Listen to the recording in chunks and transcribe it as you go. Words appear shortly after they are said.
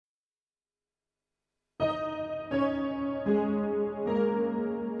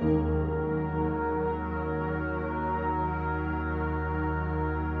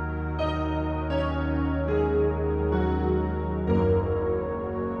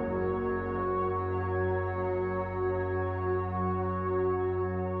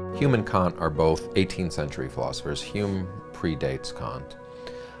Hume and Kant are both 18th century philosophers. Hume predates Kant.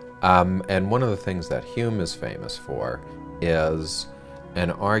 And one of the things that Hume is famous for is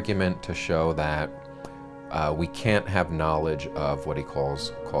an argument to show that we can't have knowledge of what he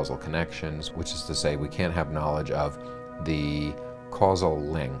calls causal connections, which is to say we can't have knowledge of the causal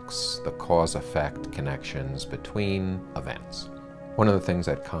links, the cause-effect connections between events. One of the things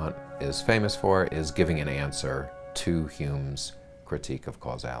that Kant is famous for is giving an answer to Hume's critique of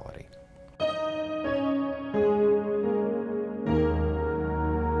causality.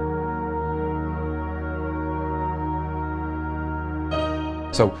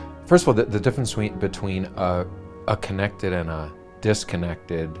 So, first of all, the difference between a connected and a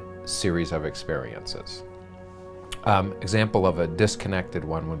disconnected series of experiences. Example of a disconnected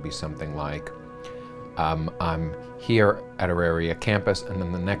one would be something like, I'm here at Auraria campus, and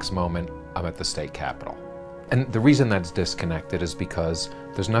then the next moment I'm at the state capitol. And the reason that's disconnected is because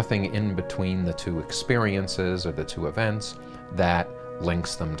there's nothing in between the two experiences or the two events that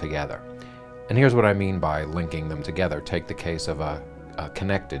links them together. And here's what I mean by linking them together. Take the case of a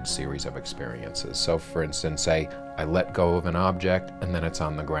connected series of experiences. So for instance, say I let go of an object and then it's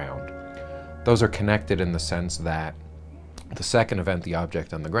on the ground. Those are connected in the sense that the second event, the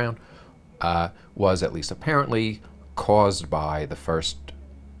object on the ground, was at least apparently caused by the first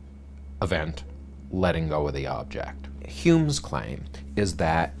event, letting go of the object. Hume's claim is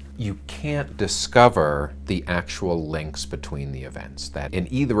that you can't discover the actual links between the events, that in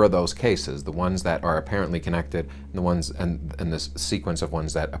either of those cases, the ones that are apparently connected and the ones and this sequence of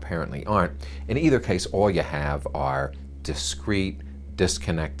ones that apparently aren't, in either case all you have are discrete,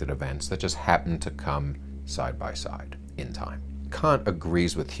 disconnected events that just happen to come side by side in time. Kant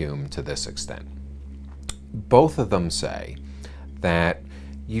agrees with Hume to this extent. Both of them say that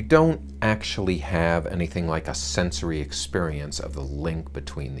you don't actually have anything like a sensory experience of the link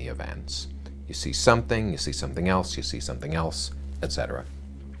between the events. You see something else, you see something else, etc.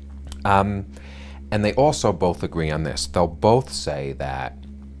 And they also both agree on this. They'll both say that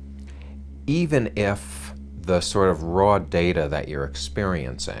even if the sort of raw data that you're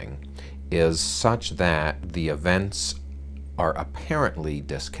experiencing is such that the events are apparently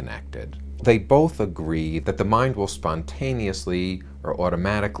disconnected, they both agree that the mind will spontaneously or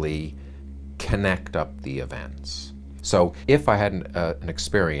automatically connect up the events. So if I had an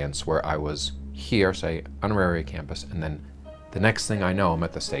experience where I was here, say, on Auraria campus, and then the next thing I know, I'm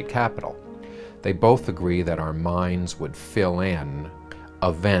at the state capitol, they both agree that our minds would fill in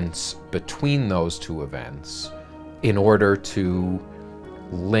events between those two events in order to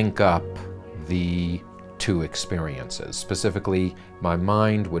link up the two experiences. Specifically, my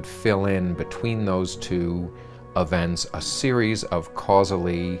mind would fill in between those two events a series of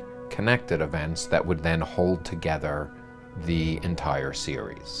causally connected events that would then hold together the entire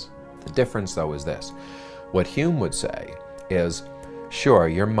series. The difference, though, is this. What Hume would say is, sure,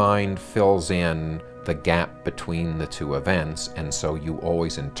 your mind fills in the gap between the two events, and so you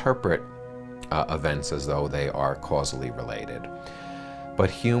always interpret events as though they are causally related. But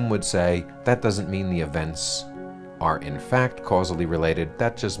Hume would say that doesn't mean the events are in fact causally related,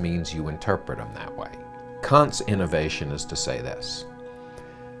 that just means you interpret them that way. Kant's innovation is to say this.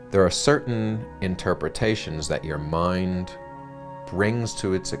 There are certain interpretations that your mind brings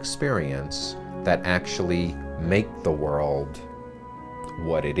to its experience that actually make the world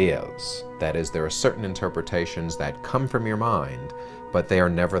what it is. That is, there are certain interpretations that come from your mind, but they are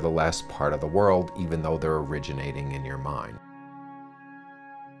nevertheless part of the world, even though they're originating in your mind.